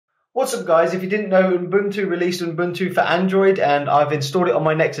What's up guys, if you didn't know, Ubuntu released Ubuntu for Android and I've installed it on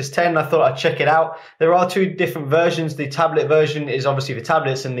my Nexus 10. I thought I'd check it out. There are two different versions. The tablet version is obviously for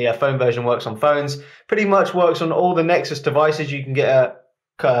tablets and the phone version works on phones. Pretty much works on all the Nexus devices. You can get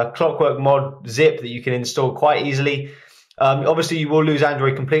a Clockwork mod zip that you can install quite easily. Obviously you will lose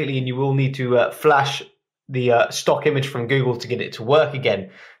Android completely and you will need to flash the stock image from Google to get it to work again.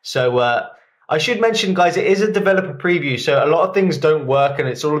 So I should mention, guys, it is a developer preview, so a lot of things don't work and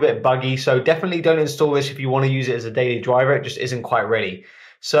it's all a bit buggy. So definitely don't install this if you want to use it as a daily driver. It just isn't quite ready.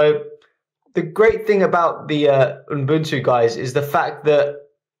 So the great thing about the Ubuntu, guys, is the fact that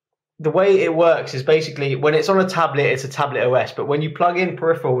the way it works is basically when it's on a tablet, it's a tablet OS. But when you plug in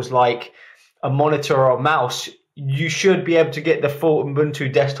peripherals like a monitor or a mouse, you should be able to get the full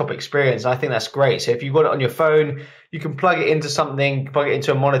Ubuntu desktop experience. And I think that's great. So if you've got it on your phone, you can plug it into something, plug it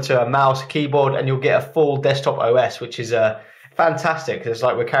into a monitor, a mouse, a keyboard, and you'll get a full desktop OS, which is fantastic because it's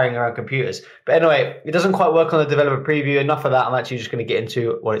like we're carrying around computers. But anyway, it doesn't quite work on the developer preview. Enough of that. I'm actually just going to get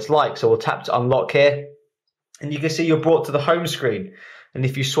into what it's like. So we'll tap to unlock here, and you can see you're brought to the home screen. And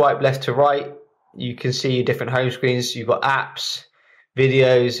if you swipe left to right, you can see your different home screens. You've got apps,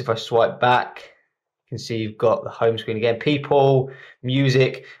 videos. If I swipe back, you can see you've got the home screen again, people,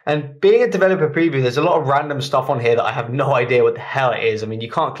 music. And being a developer preview, there's a lot of random stuff on here that I have no idea what the hell it is. I mean,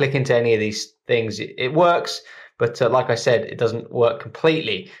 you can't click into any of these things. It works, but like I said, it doesn't work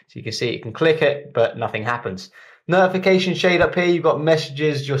completely. So you can see you can click it, but nothing happens. Notification shade up here, you've got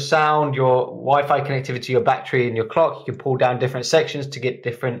messages, your sound, your Wi-Fi connectivity, your battery, and your clock. You can pull down different sections to get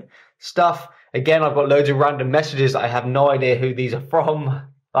different stuff. Again, I've got loads of random messages that I have no idea who these are from.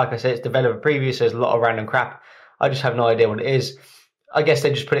 Like I said, it's developer preview, so there's a lot of random crap. I just have no idea what it is. I guess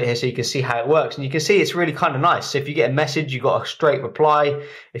they just put it here so you can see how it works. And you can see it's really kind of nice. So if you get a message, you got a straight reply.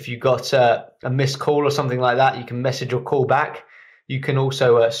 If you got a missed call or something like that, you can message or call back. You can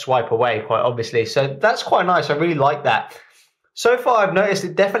also swipe away, quite obviously. So that's quite nice. I really like that. So far, I've noticed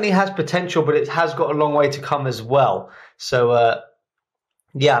it definitely has potential, but it has got a long way to come as well. So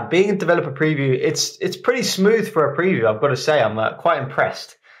yeah, being a developer preview, it's pretty smooth for a preview, I've got to say. I'm quite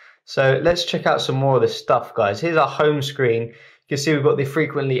impressed. So let's check out some more of this stuff, guys. Here's our home screen. You can see we've got the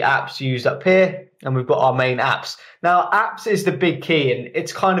frequently apps used up here, and we've got our main apps. Now, apps is the big key, and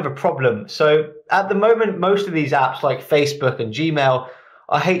it's kind of a problem. So at the moment, most of these apps like Facebook and Gmail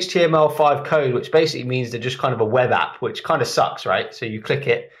are HTML5 code, which basically means they're just kind of a web app, which kind of sucks, right? So you click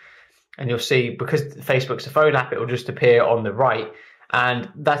it, and you'll see, because Facebook's a phone app, it will just appear on the right, and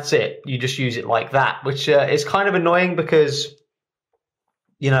that's it. You just use it like that, which is kind of annoying because,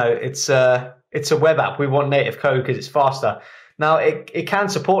 you know, it's a web app. We want native code because it's faster. Now, it can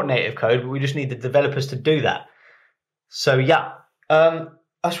support native code, but we just need the developers to do that. So, yeah. I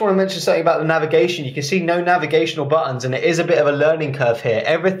just want to mention something about the navigation. You can see no navigational buttons, and it is a bit of a learning curve here.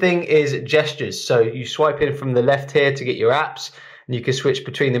 Everything is gestures. So you swipe in from the left here to get your apps, and you can switch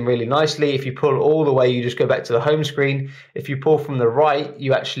between them really nicely. If you pull all the way, you just go back to the home screen. If you pull from the right,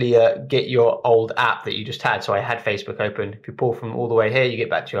 you actually get your old app that you just had. So I had Facebook open. If you pull from all the way here, you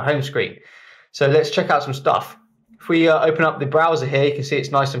get back to your home screen. So let's check out some stuff. If we open up the browser here, you can see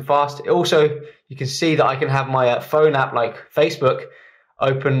it's nice and fast. Also, you can see that I can have my phone app like Facebook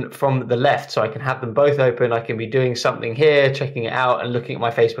open from the left. So I can have them both open. I can be doing something here, checking it out, and looking at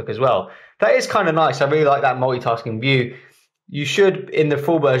my Facebook as well. That is kind of nice. I really like that multitasking view. You should, in the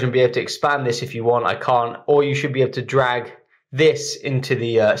full version, be able to expand this if you want. I can't. Or you should be able to drag this into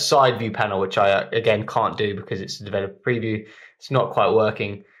the side view panel, which I, again, can't do because it's a developer preview. It's not quite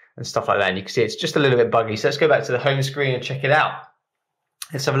working and stuff like that. And you can see it's just a little bit buggy. So let's go back to the home screen and check it out.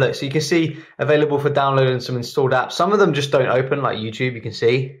 Let's have a look. So you can see available for download and some installed apps. Some of them just don't open, like YouTube, you can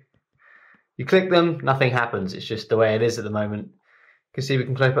see. You click them, nothing happens. It's just the way it is at the moment. You can see we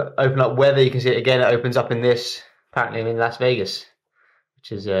can open up weather. You can see it again, it opens up in this. Apparently I'm in Las Vegas,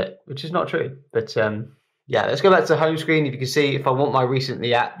 which is not true. But yeah, let's go back to the home screen. If you can see, if I want my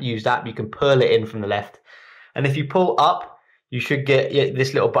recently used app, you can pull it in from the left. And if you pull up, you should get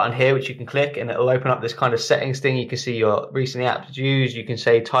this little button here, which you can click, and it'll open up this kind of settings thing. You can see your recently apps used. You can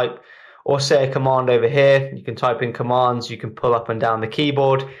say type or say a command over here. You can type in commands. You can pull up and down the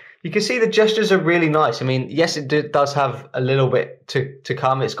keyboard. You can see the gestures are really nice. I mean, yes, it does have a little bit to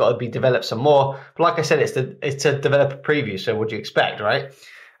come. It's got to be developed some more. But like I said, it's a developer preview, so what do you expect, right?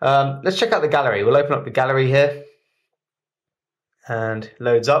 Let's check out the gallery. We'll open up the gallery here. And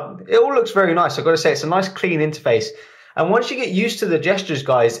loads up. It all looks very nice. I've got to say, it's a nice, clean interface. And once you get used to the gestures,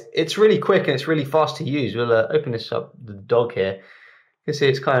 guys, it's really quick and it's really fast to use. We'll open this up, the dog here. You can see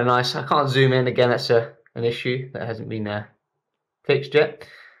it's kind of nice. I can't zoom in. Again, that's an issue that hasn't been fixed yet.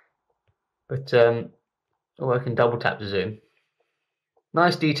 But oh, I can double tap to zoom.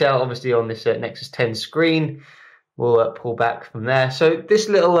 Nice detail, obviously, on this Nexus 10 screen. We'll pull back from there. So this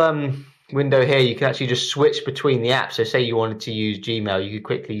little window here, you can actually just switch between the apps. So say you wanted to use Gmail, you could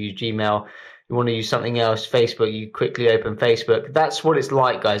quickly use Gmail. You want to use something else, Facebook, you quickly open Facebook. That's what it's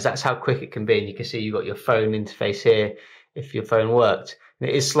like, guys. That's how quick it can be. And you can see you've got your phone interface here if your phone worked. And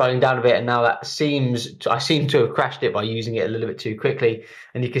it is slowing down a bit, and now I seem to have crashed it by using it a little bit too quickly.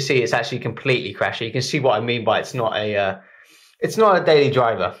 And you can see it's actually completely crashed. You can see what I mean by it's not a daily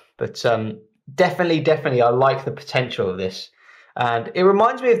driver, but definitely I like the potential of this. And it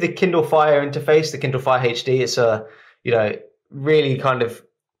reminds me of the Kindle Fire interface, the Kindle Fire HD. It's a, really kind of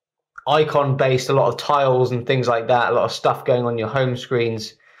icon based, a lot of tiles and things like that, a lot of stuff going on your home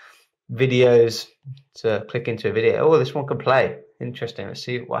screens, videos. To click into a video. Oh, this one can play. Interesting. Let's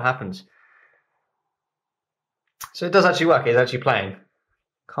see what happens. So it does actually work. It's actually playing.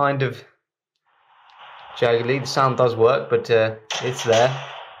 Kind of jaggedly. The sound does work, but it's there.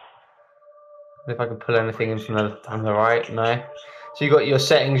 If I can pull anything in from the right, no. So you've got your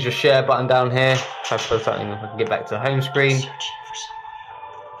settings, your share button down here. If I pull something, if I can get back to the home screen.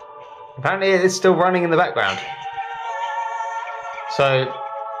 Apparently it's still running in the background. So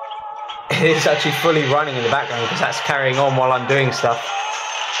it is actually fully running in the background because that's carrying on while I'm doing stuff.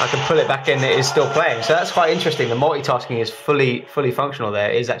 I can pull it back in, it is still playing. So that's quite interesting. The multitasking is fully functional there.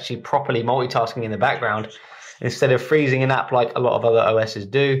 It is actually properly multitasking in the background instead of freezing an app like a lot of other OSs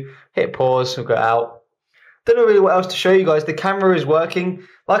do. Hit pause, we'll go out. Don't know really what else to show you guys. The camera is working.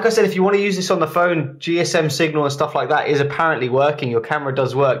 Like I said, if you want to use this on the phone, GSM signal and stuff like that is apparently working. Your camera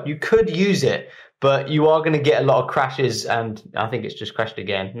does work. You could use it, but you are going to get a lot of crashes, and I think it's just crashed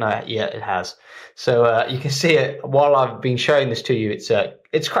again. No, yeah, it has. So you can see it while I've been showing this to you.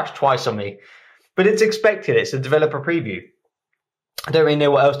 It's crashed twice on me, but it's expected. It's a developer preview. I don't really know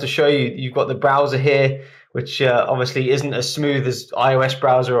what else to show you. You've got the browser here, which obviously isn't as smooth as iOS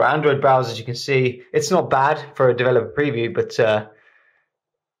browser or Android browser. As you can see, it's not bad for a developer preview, but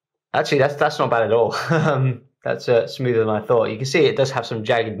actually that's not bad at all. That's smoother than I thought. You can see it does have some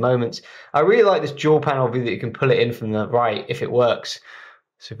jagged moments. I really like this dual panel view that you can pull it in from the right if it works.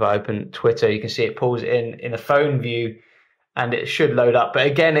 So if I open Twitter, you can see it pulls it in a phone view, and it should load up. But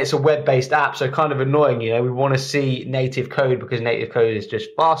again, it's a web-based app, so kind of annoying. We want to see native code because native code is just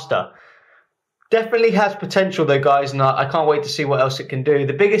faster. Definitely has potential though, guys, and I can't wait to see what else it can do.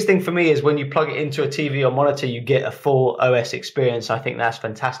 The biggest thing for me is when you plug it into a TV or monitor, you get a full OS experience. I think that's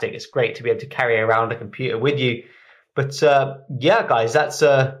fantastic. It's great to be able to carry around a computer with you. But yeah, guys, that's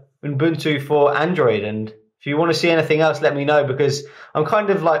Ubuntu for Android. And if you want to see anything else, let me know, because I'm kind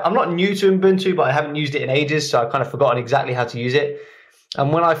of like, I'm not new to Ubuntu, but I haven't used it in ages, so I've kind of forgotten exactly how to use it.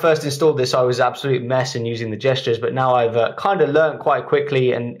 And when I first installed this, I was an absolute mess in using the gestures, but now I've kind of learned quite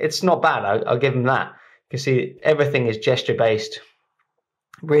quickly, and it's not bad. I'll give them that. You can see everything is gesture-based.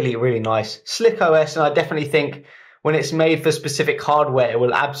 Really nice. Slick OS, and I definitely think when it's made for specific hardware, it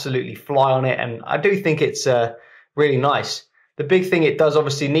will absolutely fly on it, and I do think it's really nice. The big thing it does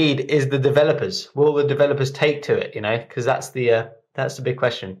obviously need is the developers. Will the developers take to it, because that's the big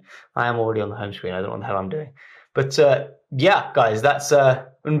question. I am already on the home screen. I don't know what the hell I'm doing. But yeah, guys, that's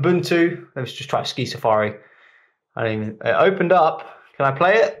Ubuntu. Let's just try Ski Safari. It opened up. Can I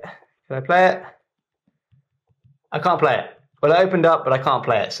play it? Can I play it? I can't play it. Well, it opened up, but I can't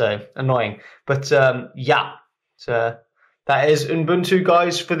play it, so annoying. But yeah, so that is Ubuntu,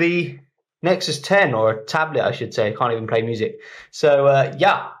 guys, for the Nexus 10, or a tablet, I should say. I can't even play music. So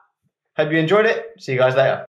yeah, hope you enjoyed it. See you guys later.